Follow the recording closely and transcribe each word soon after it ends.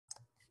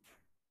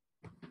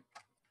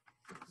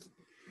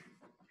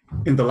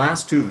In the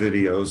last two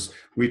videos,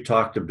 we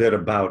talked a bit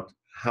about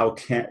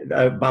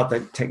about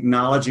the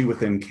technology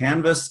within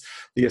Canvas,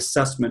 the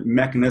assessment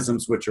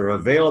mechanisms which are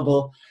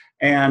available,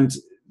 and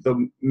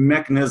the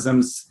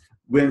mechanisms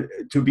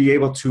to be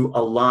able to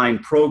align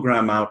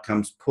program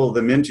outcomes, pull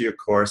them into your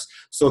course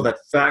so that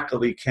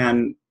faculty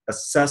can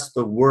assess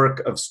the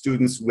work of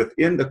students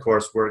within the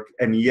coursework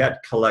and yet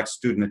collect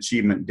student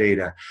achievement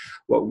data.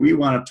 What we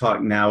want to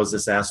talk now is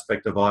this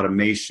aspect of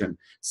automation,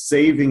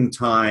 saving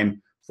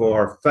time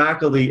for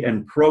faculty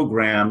and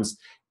programs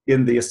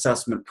in the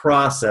assessment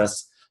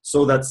process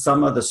so that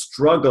some of the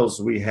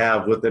struggles we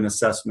have within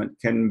assessment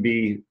can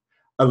be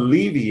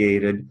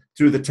alleviated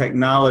through the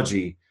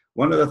technology.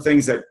 One of the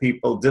things that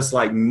people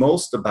dislike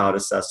most about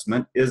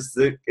assessment is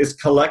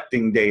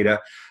collecting data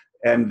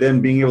and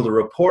then being able to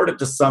report it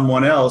to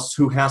someone else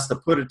who has to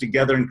put it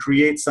together and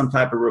create some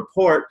type of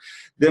report.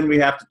 Then we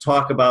have to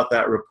talk about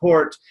that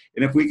report.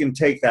 And if we can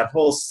take that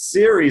whole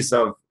series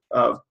of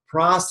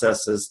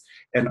processes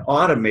and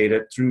automate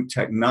it through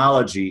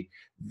technology,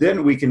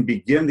 then we can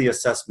begin the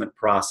assessment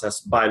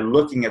process by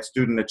looking at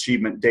student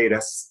achievement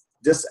data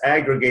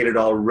disaggregated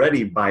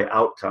already by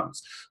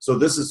outcomes. So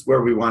this is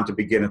where we want to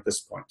begin at this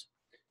point.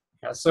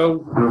 Yeah,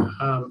 so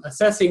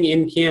assessing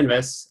in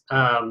Canvas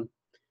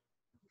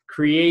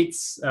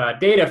creates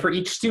data for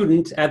each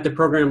student at the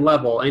program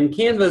level. And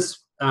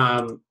Canvas,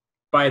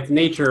 by its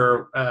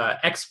nature,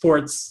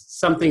 exports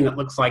something that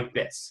looks like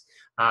this.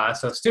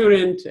 So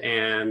student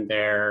and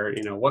their,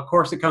 what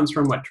course it comes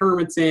from, what term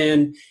it's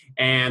in,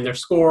 and their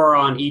score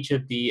on each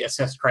of the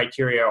assessed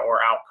criteria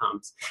or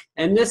outcomes.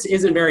 And this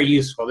isn't very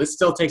useful. This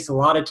still takes a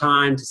lot of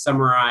time to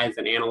summarize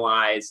and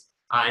analyze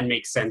and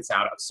make sense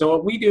out of. So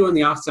what we do in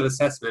the Office of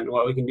Assessment,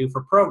 what we can do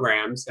for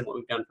programs, and what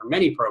we've done for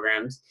many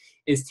programs,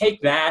 is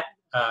take that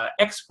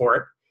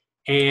export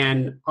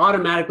and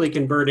automatically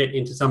convert it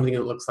into something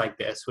that looks like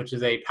this, which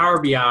is a Power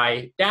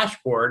BI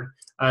dashboard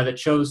that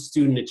shows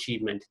student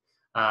achievement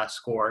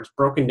scores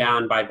broken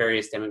down by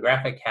various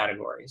demographic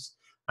categories.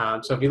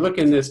 So if you look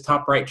in this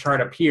top right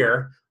chart up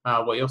here,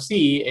 what you'll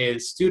see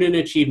is student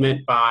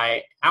achievement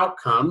by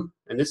outcome,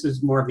 and this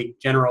is more of the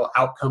general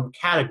outcome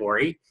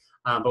category.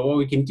 But what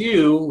we can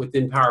do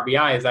within Power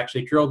BI is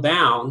actually drill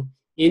down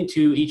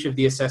into each of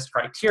the assessed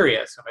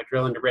criteria. So if I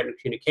drill into written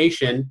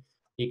communication,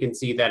 you can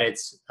see that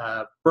it's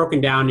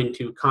broken down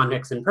into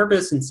context and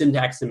purpose and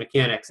syntax and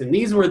mechanics. And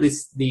these were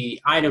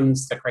the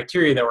items, the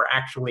criteria that were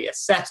actually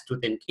assessed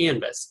within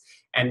Canvas.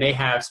 And they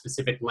have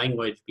specific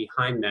language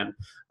behind them.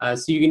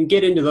 So you can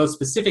get into those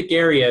specific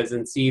areas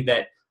and see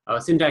that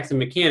syntax and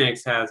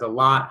mechanics has a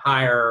lot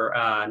higher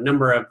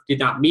number of did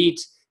not meet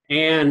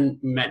and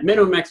met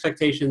minimum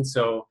expectations.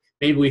 So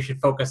maybe we should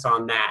focus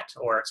on that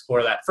or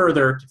explore that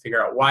further to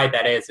figure out why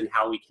that is and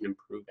how we can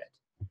improve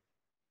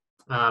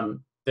it.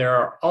 There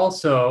are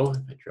also, if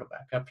I drill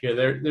back up here,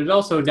 there's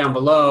also down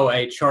below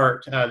a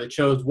chart that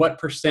shows what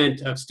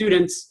 % of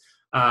students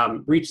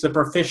reach the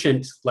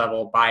proficient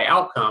level by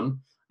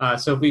outcome.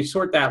 So if we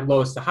sort that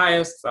lowest to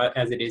highest,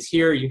 as it is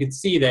here, you can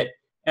see that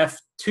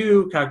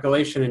F2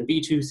 calculation and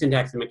B2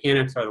 syntax and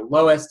mechanics are the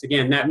lowest.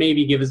 Again, that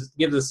maybe gives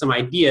us some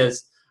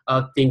ideas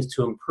of things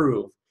to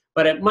improve.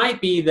 But it might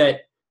be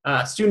that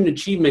student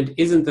achievement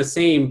isn't the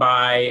same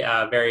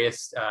by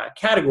various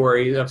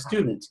categories of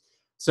student.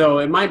 So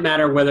it might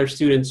matter whether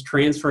students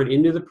transferred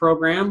into the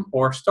program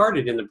or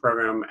started in the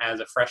program as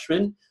a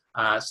freshman.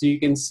 So you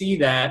can see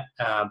that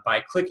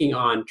by clicking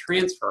on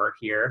transfer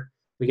here,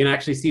 we can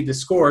actually see the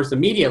scores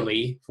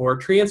immediately for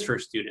transfer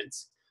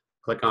students.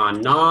 Click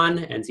on non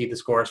and see the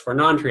scores for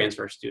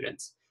non-transfer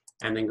students.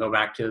 And then go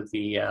back to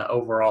the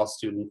overall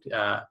student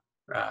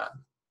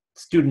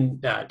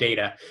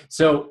data.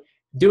 So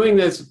doing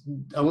this,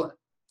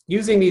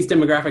 using these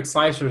demographic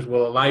slicers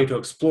will allow you to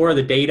explore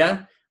the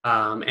data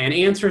and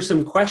answer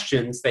some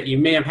questions that you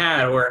may have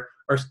had or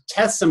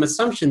test some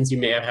assumptions you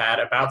may have had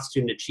about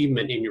student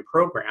achievement in your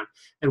program.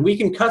 And we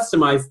can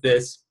customize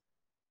this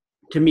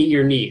to meet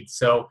your needs.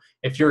 So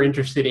if you're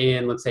interested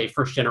in, let's say,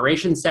 first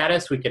generation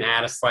status, we can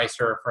add a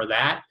slicer for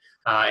that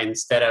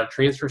instead of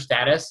transfer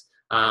status.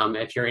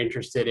 If you're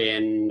interested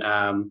in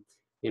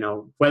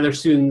whether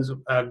students,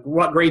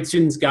 what grade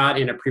students got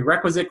in a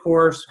prerequisite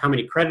course, how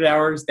many credit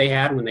hours they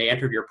had when they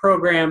entered your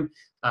program.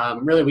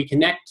 Really, we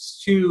connect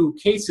to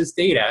cases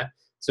data,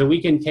 so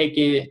we can take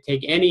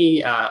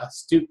any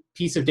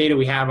piece of data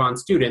we have on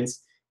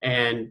students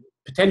and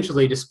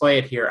potentially display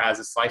it here as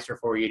a slicer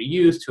for you to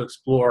use to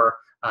explore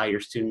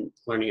your student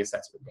learning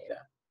assessment data.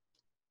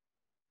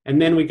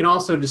 And then we can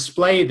also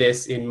display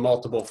this in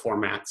multiple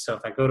formats. So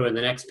if I go to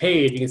the next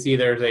page, you can see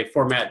there's a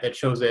format that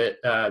shows it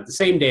the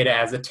same data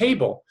as a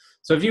table.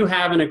 So if you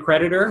have an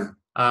accreditor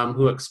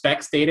who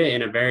expects data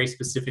in a very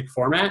specific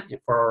format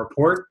for a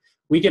report,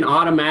 we can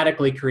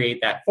automatically create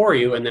that for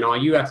you. And then all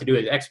you have to do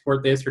is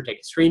export this or take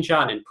a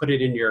screenshot and put it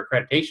into your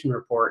accreditation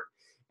report.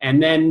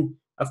 And then,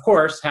 of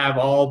course, have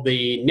all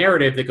the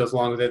narrative that goes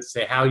along with it,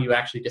 say how you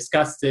actually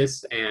discussed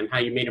this and how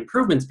you made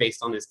improvements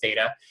based on this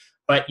data.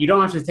 But you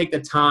don't have to take the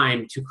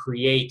time to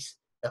create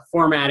the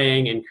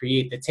formatting and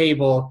create the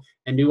table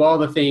and do all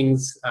the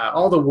things,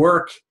 all the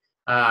work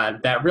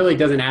that really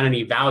doesn't add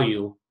any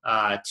value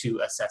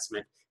to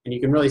assessment. And you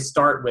can really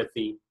start with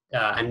the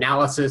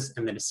analysis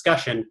and the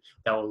discussion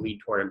that will lead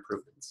toward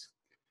improvements.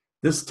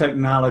 This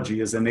technology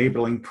is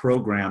enabling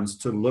programs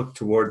to look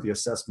toward the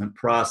assessment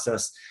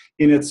process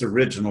in its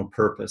original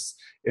purpose,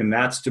 and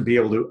that's to be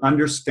able to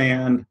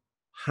understand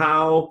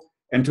how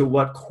and to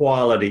what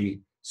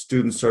quality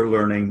students are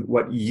learning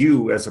what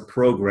you as a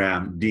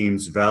program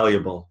deems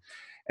valuable.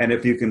 And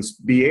if you can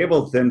be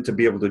able then to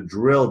be able to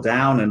drill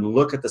down and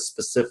look at the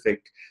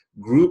specific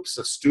groups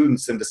of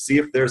students and to see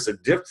if there's a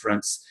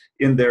difference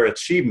in their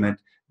achievement,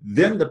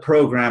 then the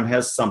program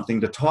has something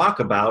to talk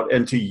about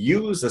and to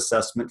use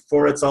assessment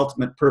for its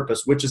ultimate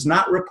purpose, which is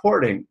not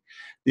reporting.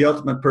 The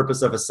ultimate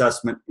purpose of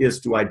assessment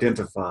is to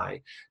identify,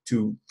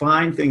 to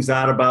find things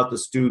out about the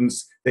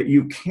students that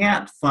you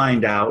can't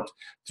find out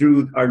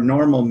through our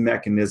normal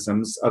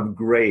mechanisms of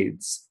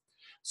grades.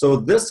 So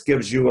this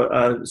gives you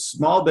a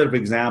small bit of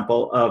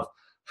example of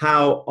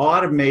how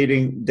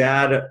automating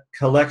data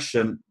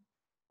collection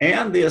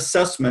and the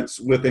assessments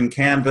within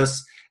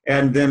Canvas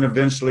and then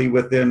eventually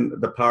within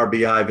the Power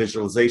BI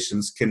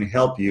visualizations can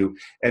help you.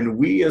 And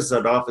we as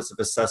an Office of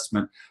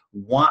Assessment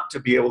want to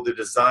be able to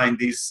design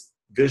these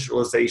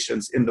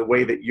visualizations in the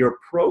way that your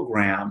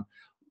program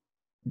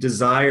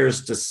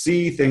desires to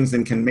see things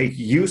and can make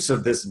use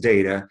of this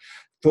data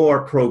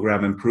for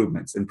program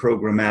improvements and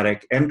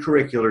programmatic and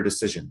curricular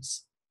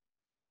decisions.